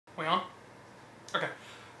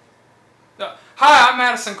Hi, I'm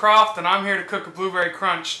Madison Croft, and I'm here to cook a blueberry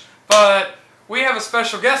crunch. But we have a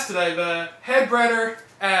special guest today, the head breader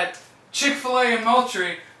at Chick-fil-A in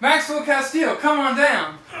Moultrie, Maxwell Castillo. Come on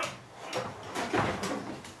down.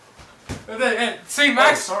 See,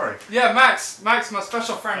 Max. Oh, sorry. Yeah, Max, my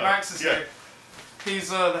special friend Max is here. He's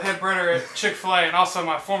the head breader at Chick-fil-A and also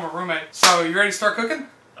my former roommate. So, you ready to start cooking?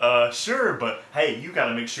 Sure, but hey, you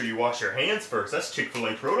gotta make sure you wash your hands first. That's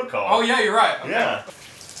Chick-fil-A protocol. Oh yeah, you're right. Okay. Yeah.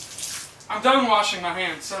 I'm done washing my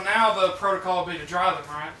hands, so now the protocol will be to dry them,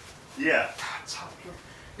 right? Yeah. God, it's hot here.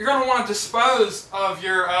 You're gonna want to dispose of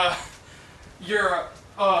your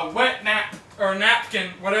wet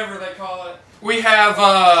napkin, whatever they call it. We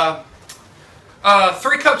have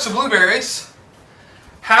 3 cups of blueberries,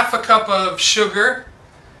 half a cup of sugar,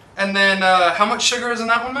 and then how much sugar is in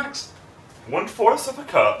that one, Max? 1/4 of a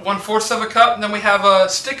cup. 1/4 of a cup, and then we have a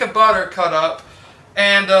stick of butter cut up,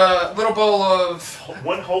 and a little bowl of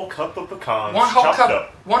 1 whole cup of pecans. One whole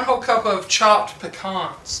chopped cup of chopped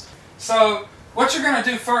pecans. So what you're gonna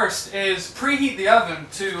do first is preheat the oven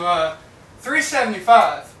to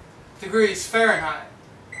 375 degrees Fahrenheit.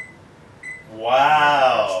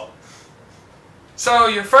 Wow. So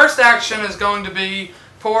your first action is going to be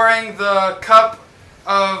pouring the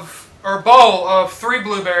bowl of 3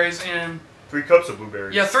 blueberries in. 3 cups of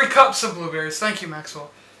blueberries. Yeah, 3 cups of blueberries. Thank you, Maxwell.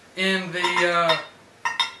 In the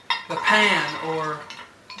pan or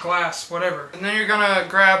glass, whatever. And then you're gonna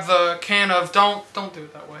grab the can of don't do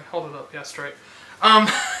it that way. Hold it up, yeah, straight.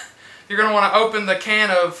 You're gonna want to open the can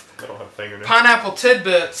of I don't have a fingernail. pineapple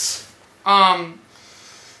tidbits. You're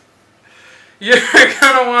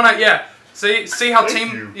gonna want to see how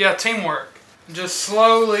teamwork. Just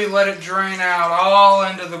slowly let it drain out all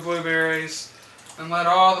into the blueberries, and let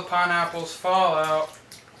all the pineapples fall out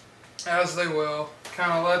as they will.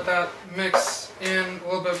 Kind of let that mix in a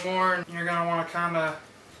little bit more, and you're going to want to kind of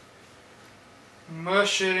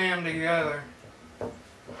mush it in together.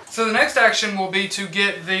 So the next action will be to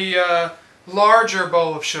get the larger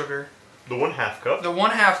bowl of sugar. The 1/2 cup. The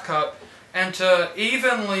 1/2 cup, and to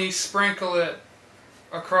evenly sprinkle it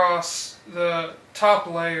across the top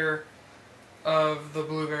layer of the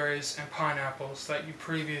blueberries and pineapples that you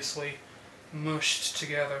previously mushed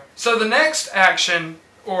together. So the next action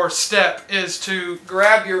or step is to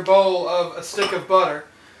grab your bowl of a stick of butter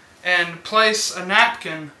and place a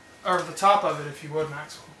napkin over the top of it, if you would,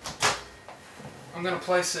 Maxwell. I'm going to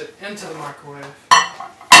place it into the microwave.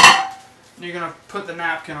 You're going to put the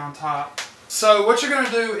napkin on top. So what you're going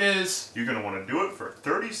to do is... You're going to want to do it for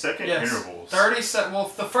 30-second intervals.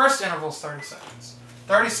 Well, the first interval is 30 seconds.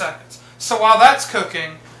 30 seconds. So while that's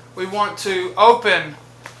cooking, we want to open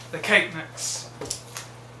the cake mix.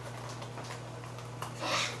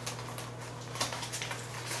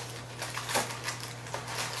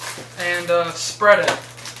 And spread it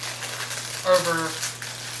over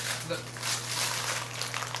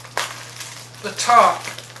the top.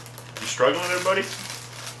 You struggling there, buddy?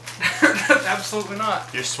 Absolutely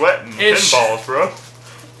not. You're sweating pinballs, bro.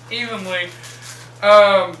 Evenly.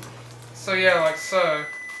 So yeah, like so.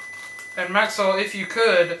 And Maxwell, if you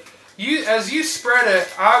could, as you spread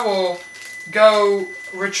it, I will go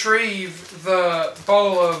retrieve the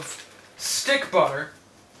bowl of stick butter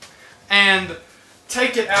and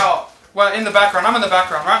take it out. Well, in the background. I'm in the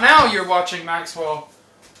background. Right now you're watching Maxwell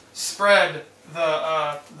spread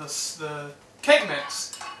the cake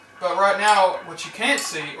mix. But right now, what you can't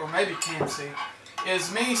see, or maybe can see,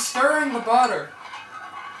 is me stirring the butter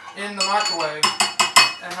in the microwave.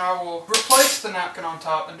 And I will replace the napkin on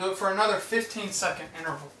top and do it for another 15-second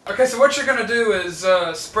interval. Okay, so what you're going to do is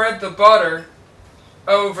spread the butter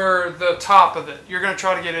over the top of it. You're going to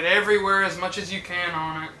try to get it everywhere as much as you can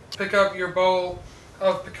on it. Pick up your bowl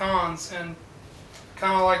of pecans and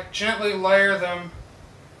kind of like gently layer them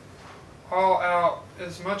all out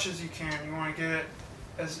as much as you can. You want to get it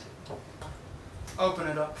as... Open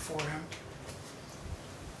it up for him.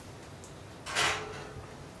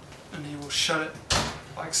 And he will shut it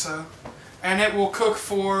like so. And it will cook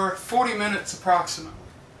for 40 minutes approximately.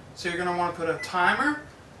 So you're going to want to put a timer.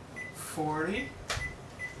 40.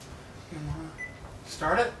 You want to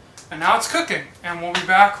start it. And now it's cooking. And we'll be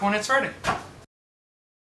back when it's ready.